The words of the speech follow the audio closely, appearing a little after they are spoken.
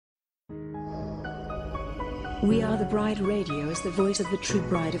We Are the Bride Radio is the voice of the true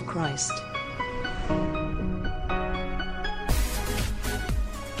bride of Christ.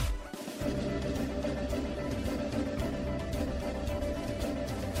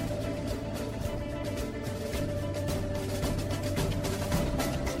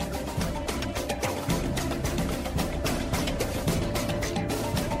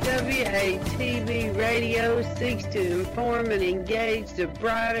 WATB Radio seeks to inform and engage the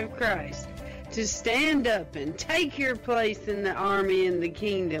bride of Christ to stand up and take your place in the army and the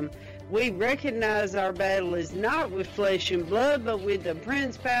kingdom. We recognize our battle is not with flesh and blood, but with the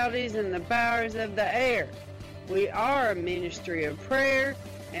principalities and the powers of the air. We are a ministry of prayer,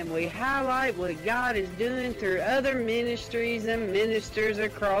 and we highlight what God is doing through other ministries and ministers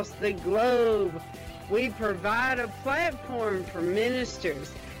across the globe. We provide a platform for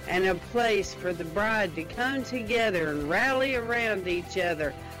ministers and a place for the bride to come together and rally around each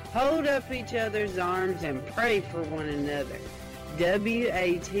other, hold up each other's arms, and pray for one another.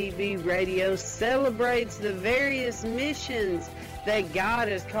 WATB Radio celebrates the various missions that God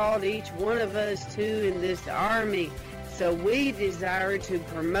has called each one of us to in this army. So we desire to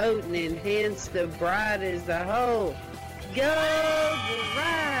promote and enhance the bride as a whole. Go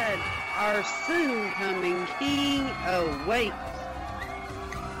bride! Our soon coming King awaits.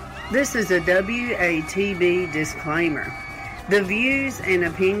 This is a WATB disclaimer. The views and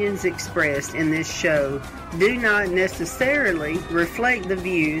opinions expressed in this show do not necessarily reflect the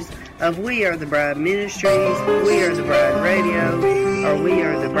views of We Are the Bride Ministries, We Are the Bride Radio, or We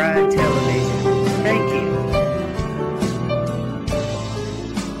Are the Bride Television. Thank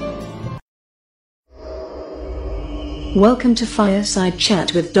you. Welcome to Fireside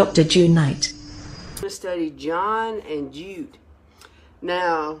Chat with Dr. Jude. We're going to study John and Jude.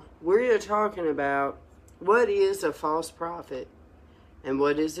 Now, we're talking about what is a false prophet and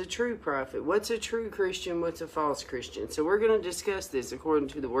what is a true prophet. What's a true Christian? What's a false Christian? So we're going to discuss this according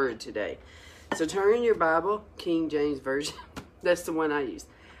to the Word today. So turn in your Bible, King James Version. That's the one I use.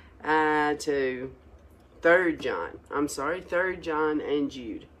 To 3 John. 3 John and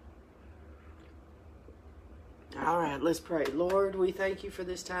Jude. All right, let's pray. Lord, we thank you for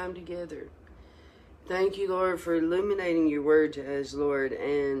this time together. Thank you, Lord, for illuminating your word to us, Lord,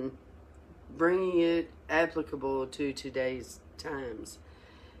 and bringing it applicable to today's times.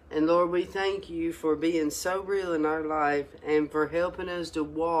 And Lord, we thank you for being so real in our life and for helping us to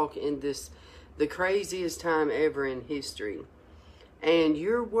walk in the craziest time ever in history. And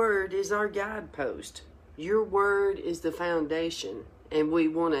your word is our guidepost. Your word is the foundation. And we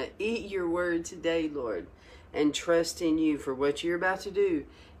want to eat your word today, Lord, and trust in you for what you're about to do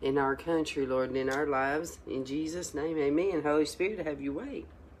in our country, Lord, and in our lives. In Jesus' name, amen. Holy Spirit, have your way.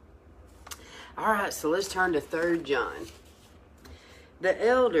 All right, so let's turn to 3 John. The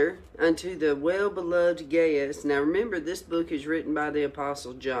elder unto the well-beloved Gaius. Now remember, this book is written by the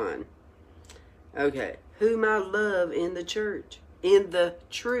Apostle John. Okay. Whom I love in the church, in the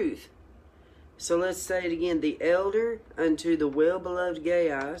truth. So let's say it again. The elder unto the well-beloved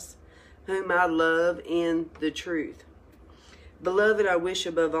Gaius, whom I love in the truth. Beloved, I wish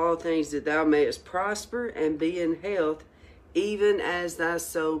above all things that thou mayest prosper and be in health, even as thy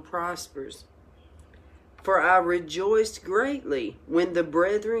soul prospers. For I rejoiced greatly when the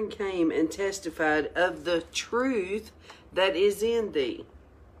brethren came and testified of the truth that is in thee.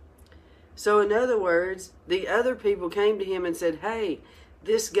 So in other words, the other people came to him and said, hey,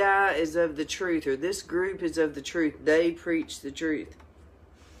 this guy is of the truth, or this group is of the truth. They preach the truth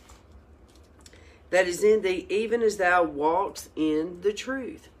that is in thee, even as thou walkest in the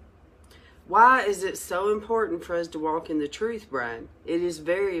truth. Why is it so important for us to walk in the truth, bride? It is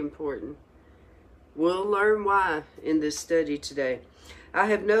very important. We'll learn why in this study today. I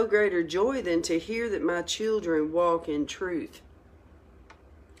have no greater joy than to hear that my children walk in truth.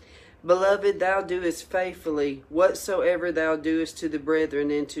 Beloved, thou doest faithfully whatsoever thou doest to the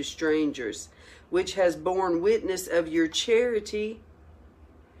brethren and to strangers, which has borne witness of your charity,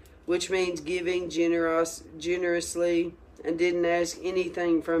 which means giving generously, and didn't ask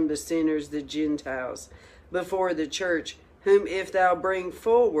anything from the sinners, the Gentiles, before the church, whom if thou bring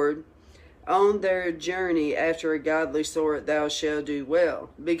forward on their journey after a godly sort, thou shalt do well,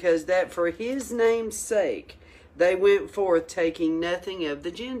 because that for his name's sake they went forth taking nothing of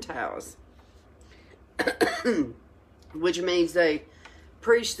the Gentiles. Which means they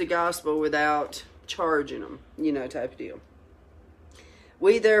preached the gospel without charging them, type of deal.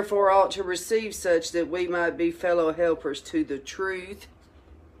 We therefore ought to receive such that we might be fellow helpers to the truth.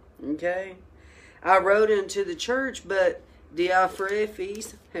 Okay? I wrote unto the church, but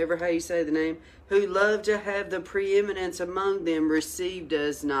Diotrephes, however how you say the name, who loved to have the preeminence among them, received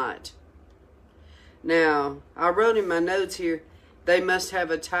us not. Now, I wrote in my notes here, they must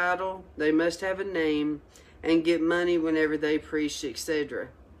have a title, they must have a name, and get money whenever they preach, etc.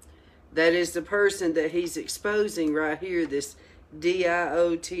 That is the person that he's exposing right here, this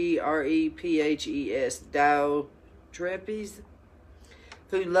Diotrephes, Diotrephes,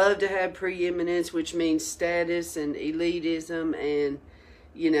 who love to have preeminence, which means status and elitism, and,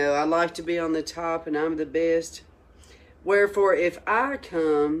 I like to be on the top and I'm the best. Wherefore, if I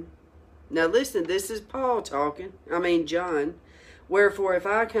come, now listen, this is Paul talking, John. Wherefore, if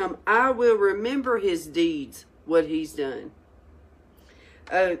I come, I will remember his deeds, what he's done.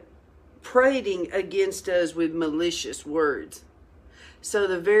 Prating against us with malicious words. So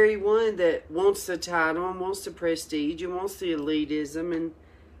the very one that wants the title and wants the prestige and wants the elitism and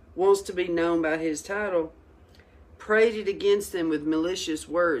wants to be known by his title, prated against them with malicious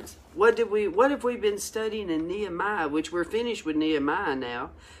words. What have we been studying in Nehemiah, which we're finished with Nehemiah now.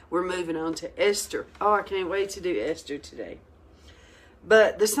 We're moving on to Esther. Oh, I can't wait to do Esther today.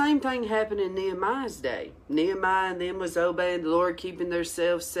 But the same thing happened in Nehemiah's day. Nehemiah and them was obeying the Lord, keeping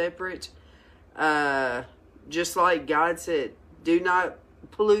themselves separate. Just like God said, do not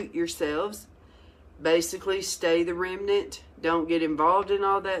pollute yourselves. Basically, stay the remnant. Don't get involved in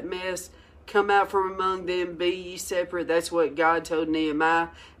all that mess. Come out from among them, be ye separate. That's what God told Nehemiah.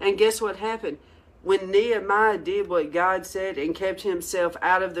 And guess what happened? When Nehemiah did what God said and kept himself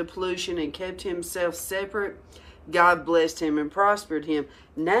out of the pollution and kept himself separate, God blessed him and prospered him.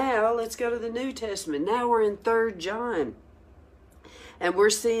 Now, let's go to the New Testament. Now we're in 3 John. And we're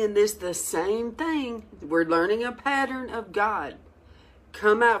seeing this the same thing. We're learning a pattern of God.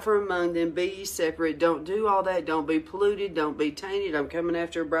 Come out from among them, be ye separate. Don't do all that. Don't be polluted. Don't be tainted. I'm coming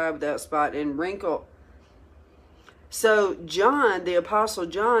after a bride without spot and wrinkle. So John, the Apostle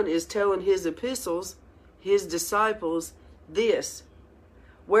John, is telling his epistles, his disciples, this.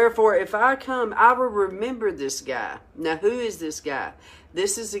 Wherefore, if I come, I will remember this guy. Now, who is this guy?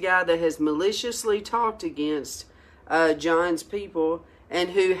 This is the guy that has maliciously talked against John's people,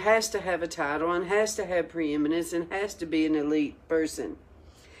 and who has to have a title and has to have preeminence and has to be an elite person.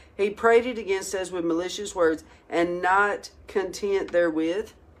 He prated against us with malicious words and not content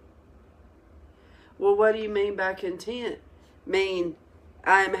therewith. Well, what do you mean by content? Mean,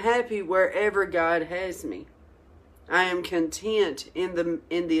 I am happy wherever God has me. I am content in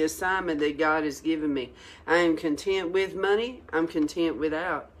the assignment that God has given me. I am content with money. I'm content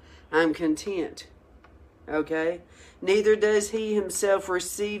without. I'm content. Okay? Neither does he himself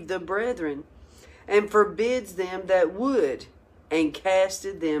receive the brethren, and forbids them that would, and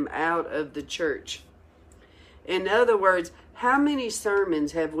casted them out of the church. In other words, how many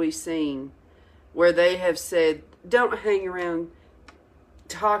sermons have we seen where they have said, don't hang around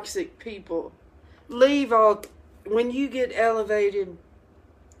toxic people. Leave all. When you get elevated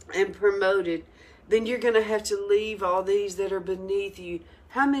and promoted, then you're going to have to leave all these that are beneath you.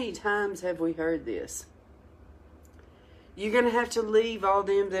 How many times have we heard this? You're going to have to leave all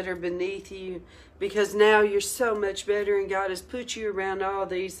them that are beneath you because now you're so much better and God has put you around all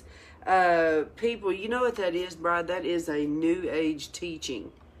these people. You know what that is, bride? That is a New Age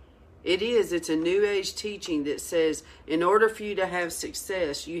teaching. It is. It's a New Age teaching that says in order for you to have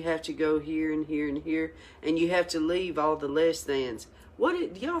success, you have to go here and here and here, and you have to leave all the less thans. Do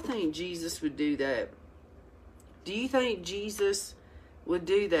y'all think Jesus would do that? Do you think Jesus would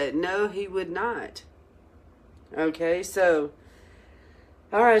do that? No, he would not. Okay, so,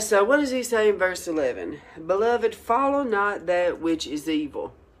 all right, so what does he say in verse 11? Beloved, follow not that which is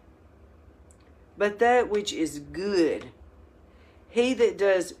evil, but that which is good. He that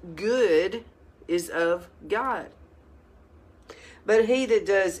does good is of God. But he that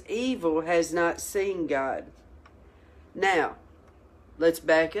does evil has not seen God. Now, let's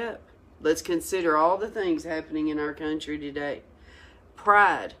back up. Let's consider all the things happening in our country today.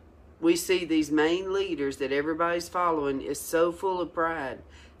 Pride. We see these main leaders that everybody's following is so full of pride,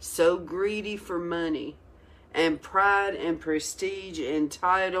 so greedy for money, and pride and prestige and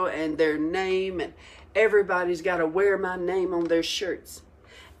title and their name, and everybody's got to wear my name on their shirts.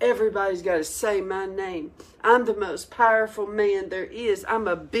 Everybody's got to say my name. I'm the most powerful man there is. I'm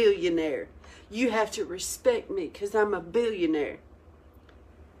a billionaire. You have to respect me because I'm a billionaire.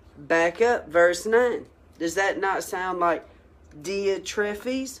 Back up, verse 9. Does that not sound like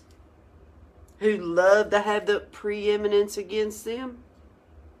Diotrephes, who love to have the preeminence against them?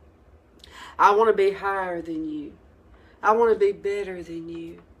 I want to be higher than you. I want to be better than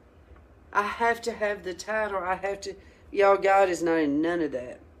you. I have to have the title. Y'all, God is not in none of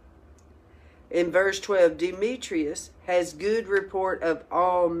that. In verse 12, Demetrius has good report of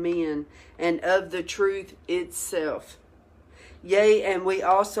all men and of the truth itself. Yea, and we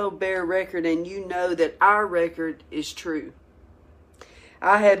also bear record, and you know that our record is true.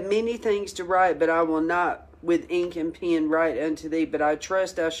 I have many things to write, but I will not with ink and pen write unto thee. But I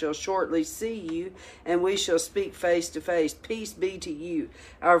trust I shall shortly see you, and we shall speak face to face. Peace be to you.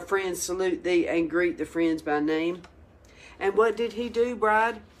 Our friends salute thee, and greet the friends by name. And what did he do,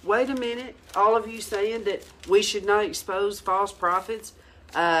 bride? Wait a minute. All of you saying that we should not expose false prophets.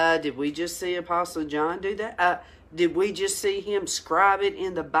 Did we just see Apostle John do that? Did we just see him scribe it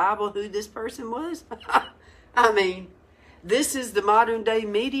in the Bible who this person was? I mean, this is the modern day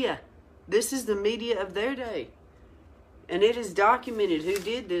media. This is the media of their day. And it is documented who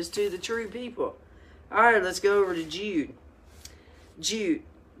did this to the true people. All right, let's go over to Jude. Jude,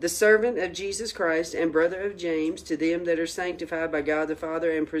 the servant of Jesus Christ and brother of James, to them that are sanctified by God the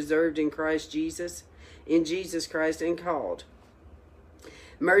Father and preserved in Christ Jesus, in Jesus Christ and called.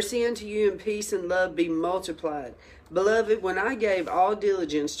 Mercy unto you and peace and love be multiplied. Beloved, when I gave all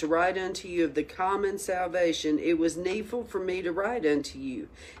diligence to write unto you of the common salvation, it was needful for me to write unto you,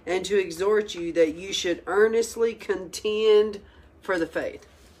 and to exhort you that you should earnestly contend for the faith.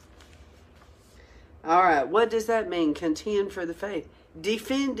 All right, what does that mean, contend for the faith?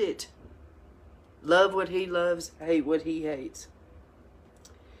 Defend it. Love what he loves, hate what he hates.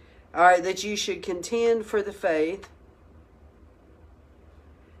 All right, that you should contend for the faith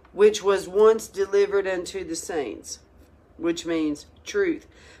which was once delivered unto the saints, which means truth.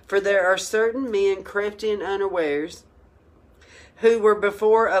 For there are certain men crept in unawares, who were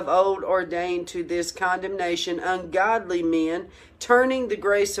before of old ordained to this condemnation, ungodly men, turning the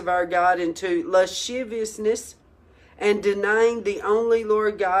grace of our God into lasciviousness, and denying the only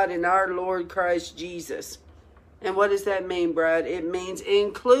Lord God and our Lord Christ Jesus. And what does that mean, bride? It means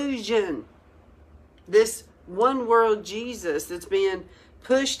inclusion. This one world Jesus that's being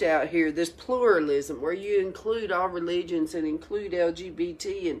pushed out here, this pluralism where you include all religions and include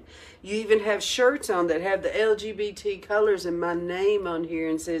LGBT, and you even have shirts on that have the LGBT colors and my name on here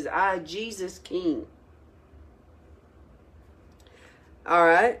and says, I, Jesus King. All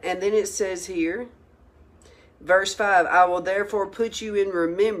right, and then it says here, verse 5, I will therefore put you in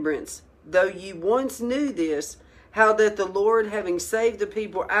remembrance, though ye once knew this, how that the Lord, having saved the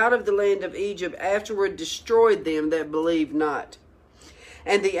people out of the land of Egypt, afterward destroyed them that believed not.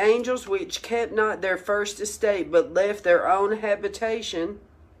 And the angels which kept not their first estate, but left their own habitation,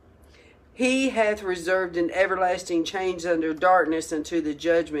 he hath reserved in everlasting chains under darkness unto the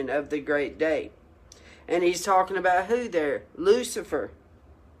judgment of the great day. And he's talking about who there? Lucifer.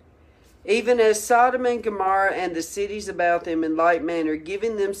 Even as Sodom and Gomorrah and the cities about them in like manner,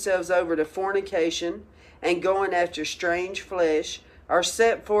 giving themselves over to fornication and going after strange flesh, are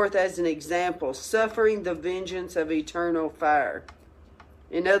set forth as an example, suffering the vengeance of eternal fire.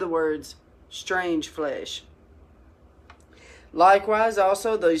 In other words, strange flesh. Likewise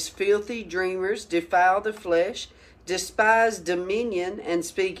also those filthy dreamers defile the flesh, despise dominion, and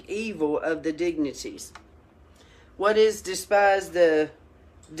speak evil of the dignities. What is despise the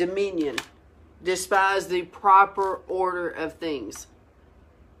dominion? Despise the proper order of things.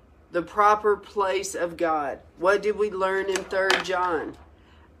 The proper place of God. What did we learn in 3 John?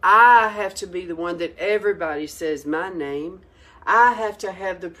 I have to be the one that everybody says my name. I have to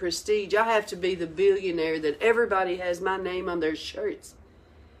have the prestige. I have to be the billionaire that everybody has my name on their shirts.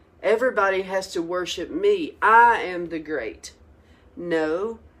 Everybody has to worship me. I am the great.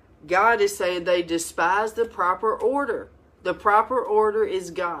 No, God is saying they despise the proper order. The proper order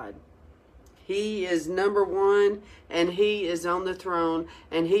is God. He is number one, and he is on the throne,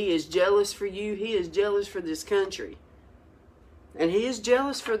 and he is jealous for you. He is jealous for this country. And he is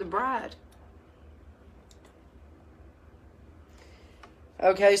jealous for the bride.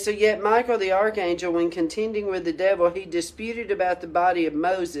 Okay, so yet Michael the archangel, when contending with the devil, he disputed about the body of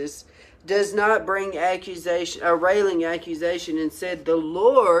Moses, does not bring accusation, a railing accusation, and said, the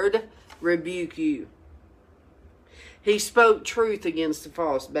Lord rebuke you. He spoke truth against the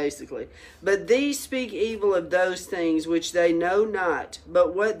false, basically. But these speak evil of those things which they know not,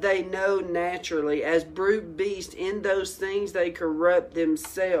 but what they know naturally. As brute beasts, in those things they corrupt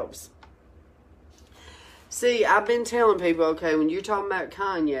themselves. See, I've been telling people, okay, when you're talking about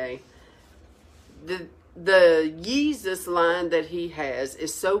Kanye, the Yeezus line that he has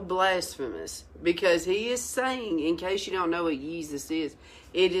is so blasphemous because he is saying, in case you don't know what Yeezus is,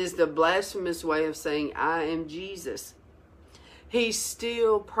 it is the blasphemous way of saying, I am Jesus. He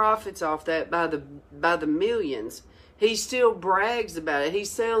still profits off that by the millions. He still brags about it. He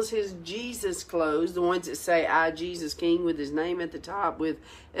sells his Jesus clothes, the ones that say, I, Jesus King, with his name at the top, with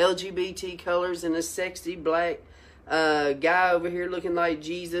LGBT colors and a sexy black guy over here looking like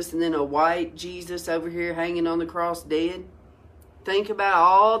Jesus, and then a white Jesus over here hanging on the cross dead. Think about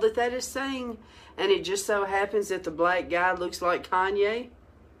all that is saying. And it just so happens that the black guy looks like Kanye.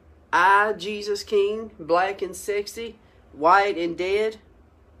 I, Jesus King, black and sexy, white and dead.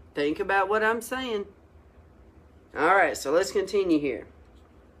 Think about what I'm saying. Alright, so let's continue here.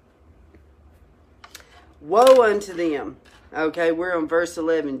 Woe unto them. Okay, we're on verse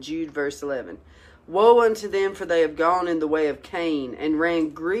 11, Jude verse 11. Woe unto them, for they have gone in the way of Cain, and ran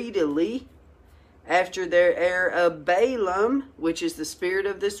greedily after their heir of Balaam, which is the spirit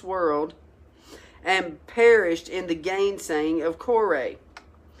of this world, and perished in the gainsaying of Korah.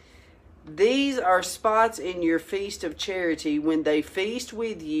 These are spots in your feast of charity, when they feast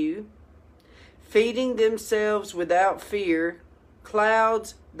with you, feeding themselves without fear.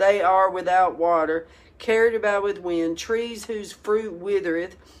 Clouds they are without water, carried about with wind, trees whose fruit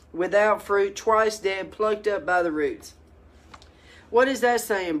withereth, without fruit, twice dead, plucked up by the roots. What is that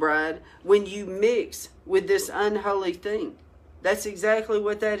saying, bride? When you mix with this unholy thing. That's exactly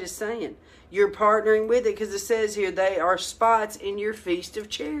what that is saying. You're partnering with it, because it says here, they are spots in your feast of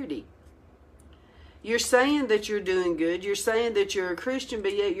charity. You're saying that you're doing good. You're saying that you're a Christian,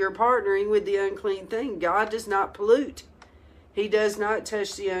 but yet you're partnering with the unclean thing. God does not pollute. He does not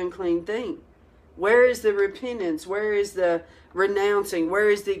touch the unclean thing. Where is the repentance? Where is the renouncing? Where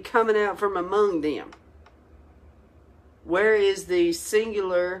is the coming out from among them? Where is the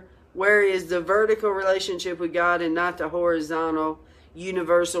singular? Where is the vertical relationship with God and not the horizontal,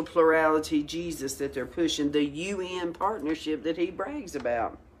 universal plurality Jesus that they're pushing? The UN partnership that he brags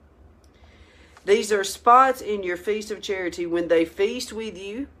about. These are spots in your feast of charity when they feast with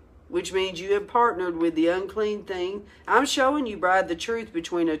you, which means you have partnered with the unclean thing. I'm showing you, bride, the truth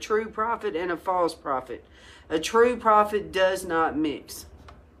between a true prophet and a false prophet. A true prophet does not mix.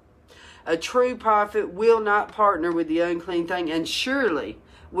 A true prophet will not partner with the unclean thing, and surely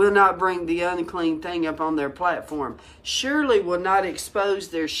will not bring the unclean thing up on their platform. Surely will not expose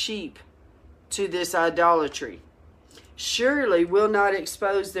their sheep to this idolatry. Surely will not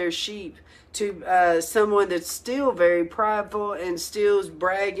expose their sheep to someone that's still very prideful and still is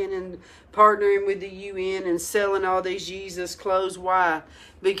bragging and partnering with the UN and selling all these Jesus clothes. Why?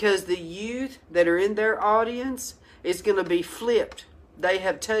 Because the youth that are in their audience is going to be flipped. They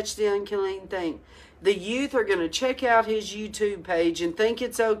have touched the unclean thing. The youth are going to check out his YouTube page and think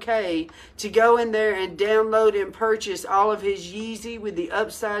it's okay to go in there and download and purchase all of his Yeezy with the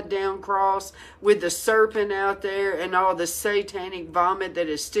upside down cross, with the serpent out there and all the satanic vomit that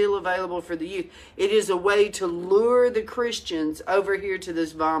is still available for the youth. It is a way to lure the Christians over here to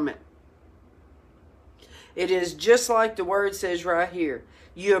this vomit. It is just like the word says right here.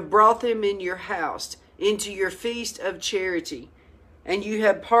 You have brought them in your house, into your feast of charity, and you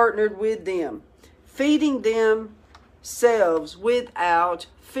have partnered with them, feeding themselves without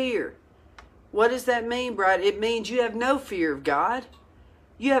fear. What does that mean, bride? It means you have no fear of God.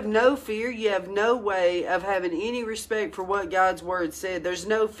 You have no fear. You have no way of having any respect for what God's word said. There's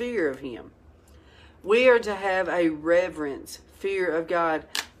no fear of him. We are to have a reverence, fear of God.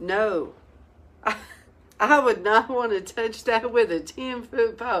 No. I would not want to touch that with a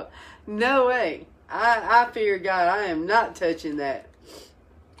 10-foot pole. No way. I fear God. I am not touching that.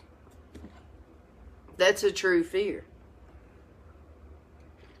 That's a true fear.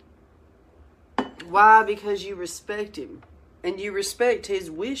 Why? Because you respect him. And you respect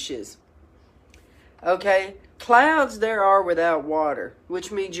his wishes. Okay? Clouds there are without water,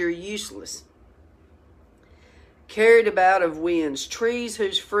 which means you're useless. Carried about of winds, trees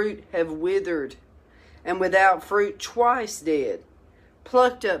whose fruit have withered, and without fruit twice dead,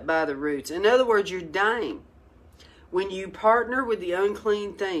 plucked up by the roots. In other words, you're dying. When you partner with the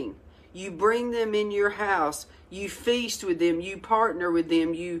unclean thing, you bring them in your house, you feast with them, you partner with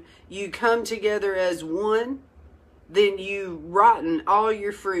them, you come together as one, then you rotten all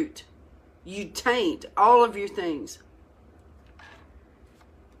your fruit. You taint all of your things.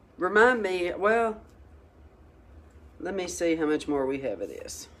 Remind me, well, let me see how much more we have of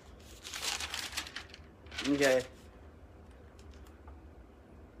this. Okay.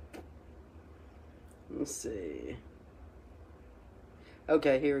 Let's see.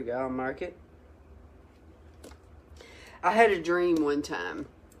 Okay, here we go. I'll mark it. I had a dream one time.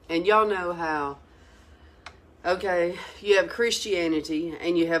 And y'all know how, okay, you have Christianity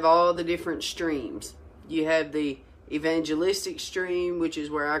and you have all the different streams. You have the evangelistic stream, which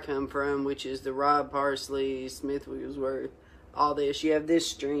is where I come from, which is the Rob Parsley, Smith Wigglesworth, all this. You have this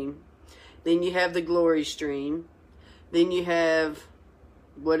stream. Then you have the glory stream. Then you have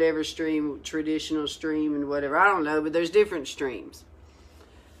whatever stream, traditional stream and whatever. I don't know, but there's different streams.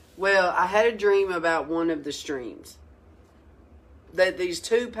 Well, I had a dream about one of the streams. That these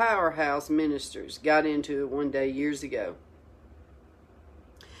two powerhouse ministers got into it one day years ago.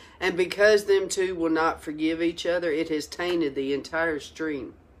 And because them two will not forgive each other, it has tainted the entire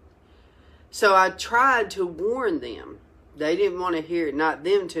stream. So I tried to warn them. They didn't want to hear it. Not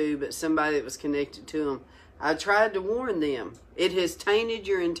them two, but somebody that was connected to them. I tried to warn them. It has tainted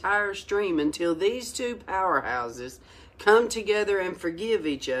your entire stream until these two powerhouses come together and forgive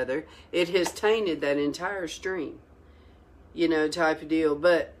each other. It has tainted that entire stream. You know, type of deal.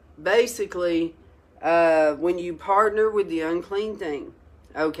 But basically, when you partner with the unclean thing,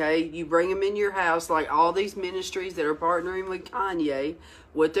 okay, you bring them in your house, like all these ministries that are partnering with Kanye,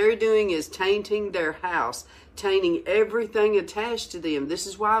 what they're doing is tainting their house, tainting everything attached to them. This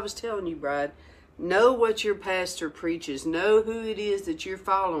is why I was telling you, bride, know what your pastor preaches. Know who it is that you're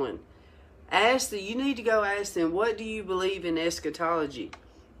following. You need to go ask them, what do you believe in eschatology?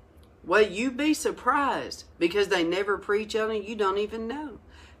 Well, you'd be surprised, because they never preach on it. You don't even know.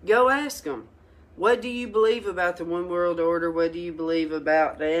 Go ask them. What do you believe about the one world order? What do you believe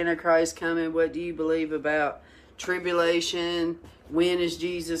about the Antichrist coming? What do you believe about tribulation? When is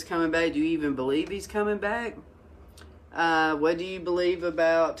Jesus coming back? Do you even believe he's coming back? What do you believe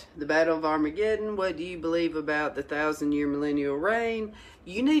about the Battle of Armageddon? What do you believe about the 1,000-year millennial reign?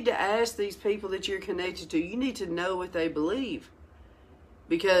 You need to ask these people that you're connected to. You need to know what they believe.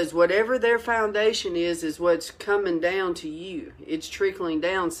 Because whatever their foundation is what's coming down to you. It's trickling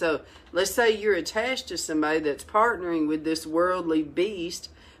down. So let's say you're attached to somebody that's partnering with this worldly beast,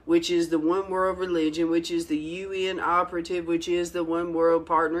 which is the one world religion, which is the UN operative, which is the one world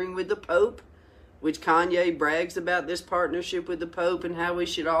partnering with the Pope, which Kanye brags about this partnership with the Pope and how we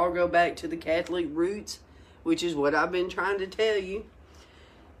should all go back to the Catholic roots, which is what I've been trying to tell you.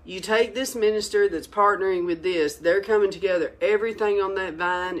 You take this minister that's partnering with this, they're coming together. Everything on that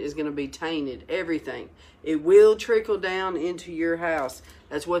vine is going to be tainted. Everything. It will trickle down into your house.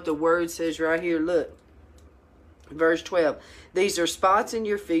 That's what the word says right here. Look. Verse 12. These are spots in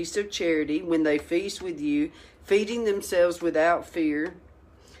your feast of charity when they feast with you, feeding themselves without fear.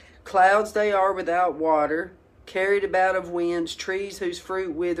 Clouds they are without water, carried about of winds, trees whose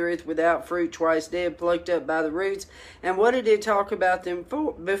fruit withereth, without fruit, twice dead, plucked up by the roots. And what did it talk about them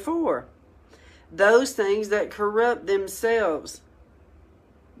before? Those things that corrupt themselves,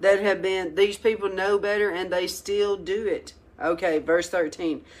 that have been, these people know better and they still do it. Okay, verse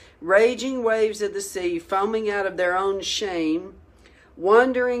 13. Raging waves of the sea, foaming out of their own shame,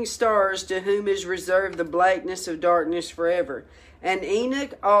 wandering stars to whom is reserved the blackness of darkness forever. And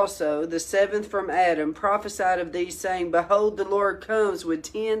Enoch also, the seventh from Adam, prophesied of these, saying, Behold, the Lord comes with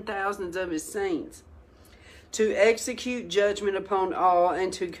 10,000s of his saints, to execute judgment upon all,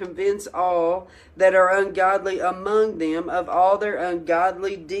 and to convince all that are ungodly among them of all their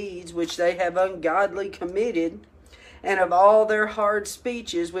ungodly deeds which they have ungodly committed, and of all their hard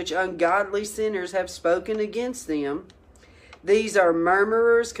speeches which ungodly sinners have spoken against them. These are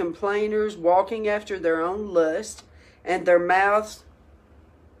murmurers, complainers, walking after their own lust, and their mouths,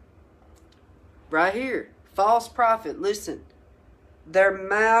 right here, false prophet, listen. Their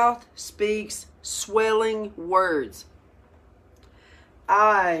mouth speaks swelling words.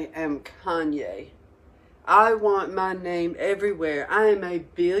 I am Kanye. I want my name everywhere. I am a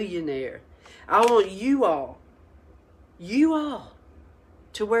billionaire. I want you all,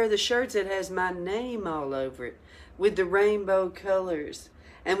 to wear the shirts that has my name all over it, with the rainbow colors,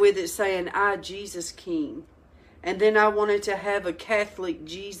 and with it saying, I, Jesus King. And then I wanted to have a Catholic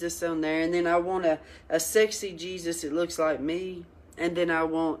Jesus on there. And then I want a sexy Jesus that looks like me. And then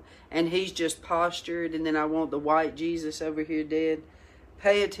and he's just postured. And then I want the white Jesus over here dead.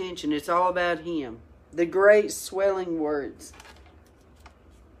 Pay attention. It's all about him. The great swelling words.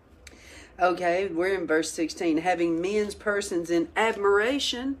 Okay, we're in verse 16. Having men's persons in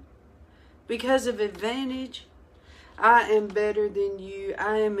admiration because of advantage. I am better than you.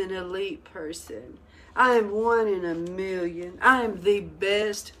 I am an elite person. I am 1 in a million. I am the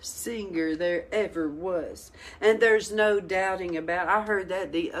best singer there ever was. And there's no doubting about it. I heard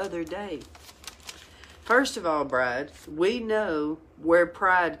that the other day. First of all, bride, we know where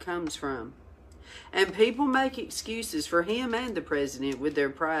pride comes from. And people make excuses for him and the president with their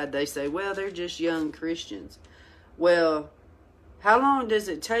pride. They say, well, they're just young Christians. Well, how long does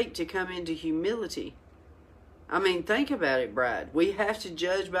it take to come into humility? I mean, think about it, bride. We have to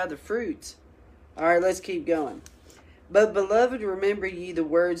judge by the fruits. All right, let's keep going. But, beloved, remember ye the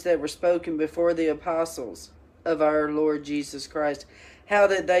words that were spoken before the apostles of our Lord Jesus Christ, how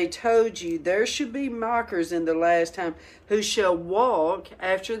that they told you there should be mockers in the last time, who shall walk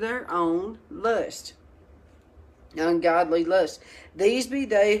after their own lust, ungodly lust. These be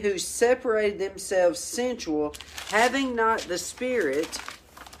they who separated themselves sensual, having not the Spirit,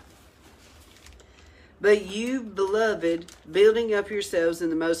 But you, beloved, building up yourselves in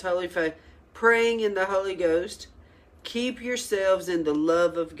the most holy faith, praying in the Holy Ghost, keep yourselves in the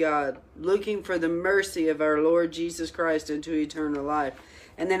love of God, looking for the mercy of our Lord Jesus Christ unto eternal life.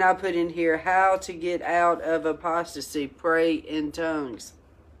 And then I put in here, how to get out of apostasy. Pray in tongues.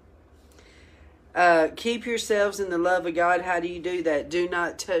 Keep yourselves in the love of God. How do you do that? Do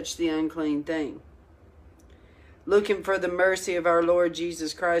not touch the unclean thing. Looking for the mercy of our Lord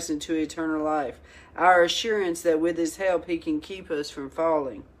Jesus Christ into eternal life. Our assurance that with His help He can keep us from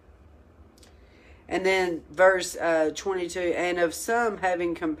falling. And then verse 22, and of some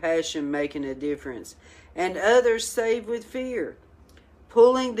having compassion, making a difference, and others save with fear,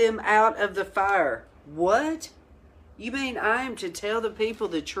 pulling them out of the fire. What? You mean I am to tell the people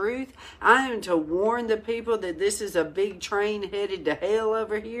the truth? I am to warn the people that this is a big train headed to hell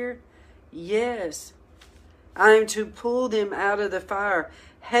over here? Yes. I am to pull them out of the fire,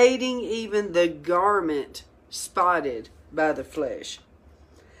 hating even the garment spotted by the flesh.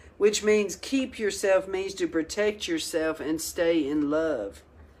 Which means keep yourself means to protect yourself and stay in love.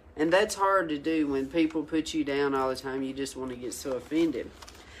 And that's hard to do when people put you down all the time. You just want to get so offended.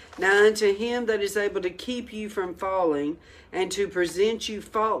 Now unto Him that is able to keep you from falling and to present you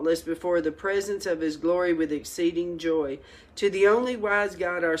faultless before the presence of His glory with exceeding joy. To the only wise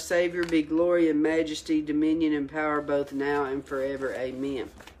God our Savior be glory and majesty, dominion and power both now and forever. Amen.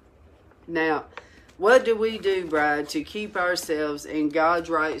 Now, what do we do, bride, to keep ourselves in God's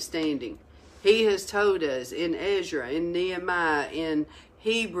right standing? He has told us in Ezra, in Nehemiah, in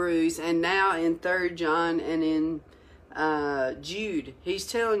Hebrews, and now in 3 John and in Jude. He's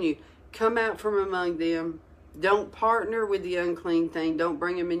telling you, come out from among them. Don't partner with the unclean thing. Don't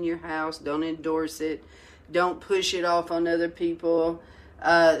bring them in your house. Don't endorse it. Don't push it off on other people.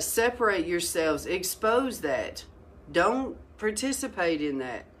 Separate yourselves. Expose that. Don't participate in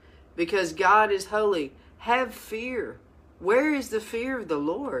that. Because God is holy. Have fear. Where is the fear of the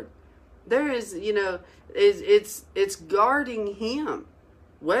Lord? There is, it's guarding Him.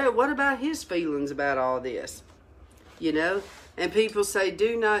 What about His feelings about all this? And people say,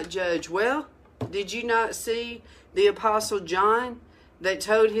 do not judge. Well, did you not see the Apostle John that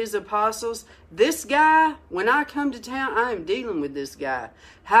told his apostles, this guy, when I come to town, I am dealing with this guy.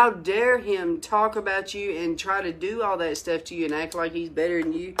 How dare him talk about you and try to do all that stuff to you and act like he's better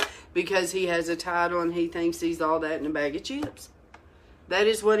than you because he has a title and he thinks he's all that in a bag of chips. That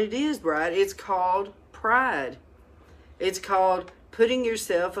is what it is, bride. It's called pride. It's called putting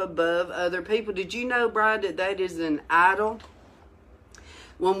yourself above other people. Did you know, bride, that is an idol?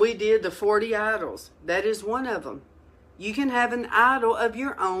 When we did the 40 idols, that is one of them. You can have an idol of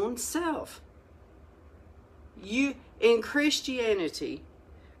your own self. In Christianity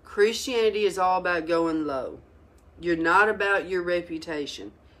is all about going low. You're not about your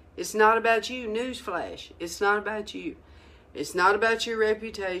reputation. It's not about you. Newsflash. It's not about you. It's not about your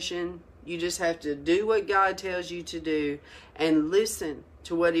reputation. You just have to do what God tells you to do and listen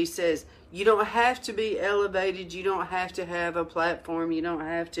to what He says. You don't have to be elevated. You don't have to have a platform. You don't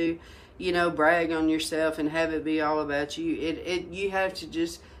have to, brag on yourself and have it be all about you. You have to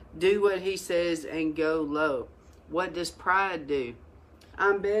just do what He says and go low. What does pride do?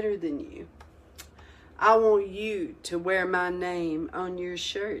 I'm better than you. I want you to wear my name on your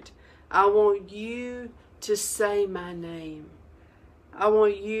shirt. I want you to say my name. I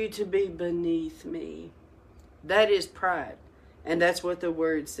want you to be beneath me. That is pride. And that's what the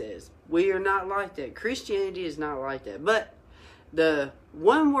Word says. We are not like that. Christianity is not like that. But the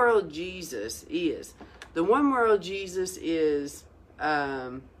one world Jesus is. The one world Jesus is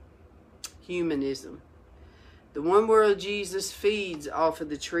humanism. The one world Jesus feeds off of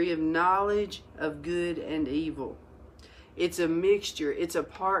the tree of knowledge of good and evil. It's a mixture. It's a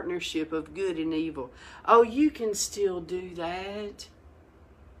partnership of good and evil. Oh, you can still do that.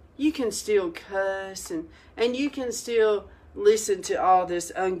 You can still cuss and you can still listen to all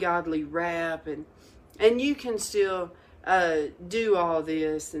this ungodly rap and you can still do all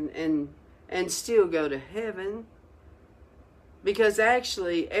this and still go to heaven. Because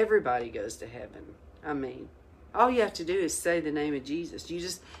actually everybody goes to heaven. I mean, all you have to do is say the name of Jesus. You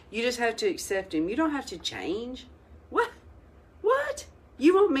just have to accept Him. You don't have to change. What?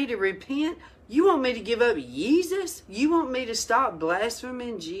 You want me to repent? You want me to give up Jesus? You want me to stop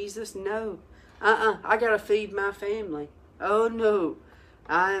blaspheming Jesus? No. I got to feed my family. Oh, no.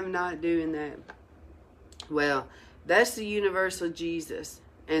 I am not doing that. Well, that's the universal Jesus.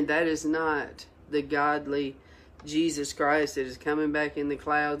 And that is not the godly Jesus Christ that is coming back in the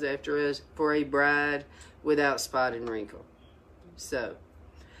clouds after us for a bride without spot and wrinkle. So,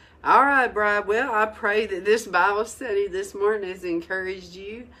 all right, bride. Well, I pray that this Bible study this morning has encouraged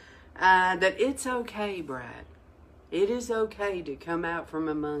you. that it's okay, Brad. It is okay to come out from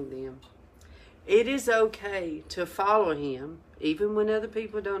among them. It is okay to follow him, even when other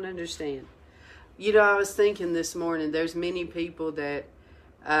people don't understand. You know, I was thinking this morning, there's many people that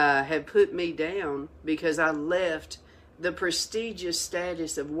have put me down because I left the prestigious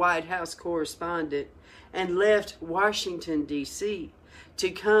status of White House correspondent and left Washington, D.C. to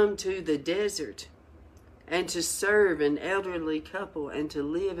come to the desert and to serve an elderly couple and to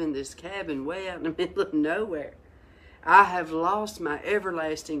live in this cabin way out in the middle of nowhere. I have lost my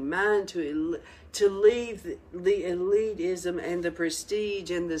everlasting mind to leave the elitism and the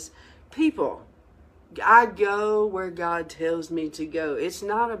prestige and this people. I go where God tells me to go. It's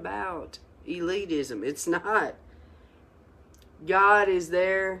not about elitism. It's not. God is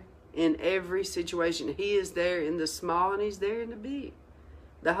there in every situation. He is there in the small and he's there in the big.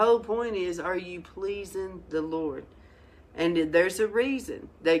 The whole point is, are you pleasing the Lord? And there's a reason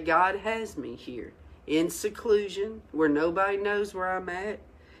that God has me here in seclusion where nobody knows where I'm at.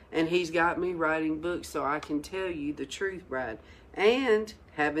 And he's got me writing books so I can tell you the truth, Brad. And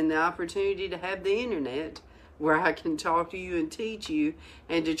having the opportunity to have the internet where I can talk to you and teach you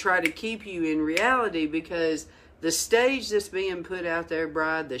and to try to keep you in reality, because the stage that's being put out there,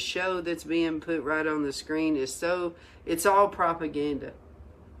 Bride, the show that's being put right on the screen it's all propaganda.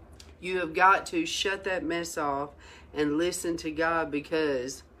 You have got to shut that mess off and listen to God,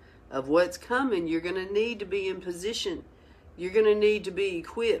 because of what's coming. You're going to need to be in position. You're going to need to be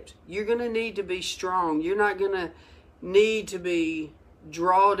equipped. You're going to need to be strong. You're not going to need to be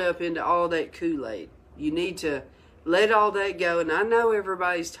drawn up into all that Kool-Aid. You need to let all that go. And I know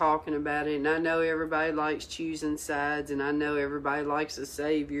everybody's talking about it, and I know everybody likes choosing sides, and I know everybody likes a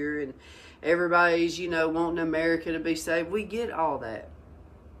savior, and everybody's, wanting America to be saved. We get all that.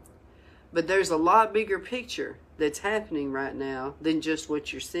 But there's a lot bigger picture that's happening right now than just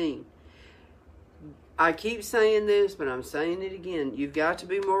what you're seeing. I keep saying this, but I'm saying it again. You've got to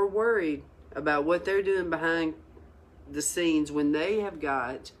be more worried about what they're doing behind the scenes when they have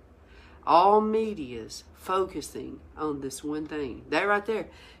got all medias focusing on this one thing. That right there,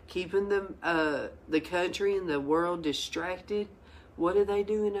 keeping the country and the world distracted. What are they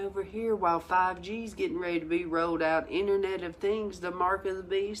doing over here while 5G's getting ready to be rolled out? Internet of Things, the mark of the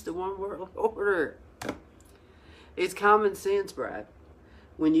beast, the one world order. It's common sense, Brad.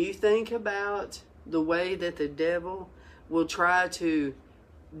 When you think about the way that the devil will try to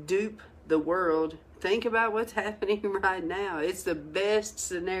dupe the world, think about what's happening right now. It's the best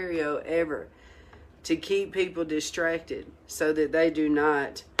scenario ever to keep people distracted so that they do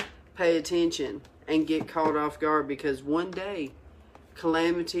not pay attention and get caught off guard, because one day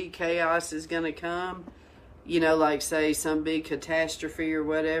calamity, chaos is going to come, like say some big catastrophe or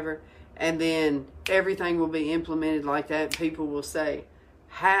whatever, and then everything will be implemented like that. People will say,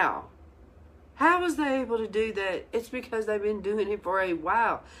 how was they able to do that? It's because they've been doing it for a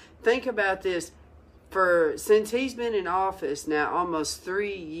while. Think about this. Since he's been in office now almost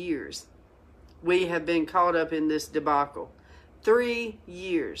 3 years, we have been caught up in this debacle. 3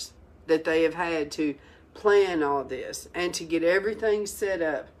 years that they have had to plan all this and to get everything set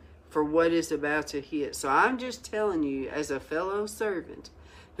up for what is about to hit. So I'm just telling you, as a fellow servant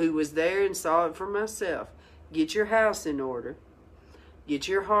who was there and saw it for myself, get your house in order, get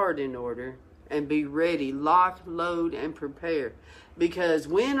your heart in order, and be ready, lock, load, and prepare. Because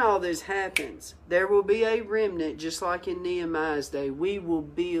when all this happens, there will be a remnant, just like in Nehemiah's day. We will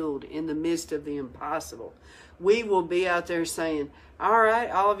build in the midst of the impossible. We will be out there saying, all right,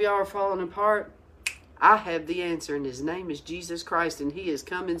 all of y'all are falling apart. I have the answer, and his name is Jesus Christ, and he is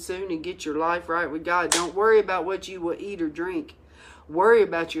coming soon, and get your life right with God. Don't worry about what you will eat or drink. Worry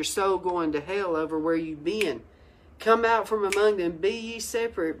about your soul going to hell over where you've been. Come out from among them, be ye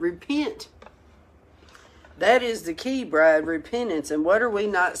separate, repent. That is the key, Bride, repentance. And what are we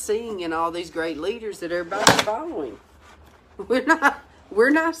not seeing in all these great leaders that everybody's following?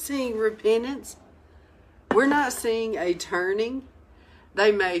 We're not seeing repentance. We're not seeing a turning.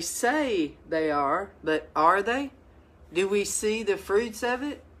 They may say they are, but are they? Do we see the fruits of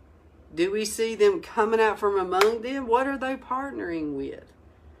it? Do we see them coming out from among them? What are they partnering with?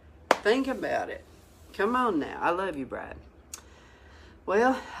 Think about it. Come on now. I love you, Brad.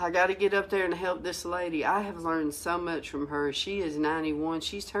 Well, I got to get up there and help this lady. I have learned so much from her. She is 91.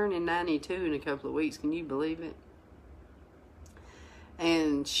 She's turning 92 in a couple of weeks. Can you believe it?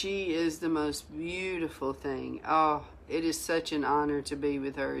 And she is the most beautiful thing. Oh, it is such an honor to be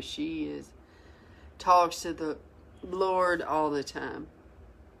with her. She talks to the Lord all the time.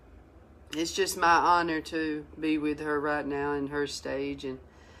 It's just my honor to be with her right now in her stage. And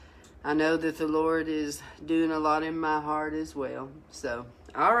I know that the Lord is doing a lot in my heart as well. So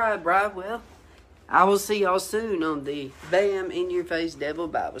All right, Bride. Well, I will see y'all soon on the Bam in Your Face Devil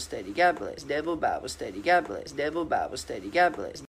Bible Study. God bless. Devil Bible Study. God bless. Devil Bible Study. God bless.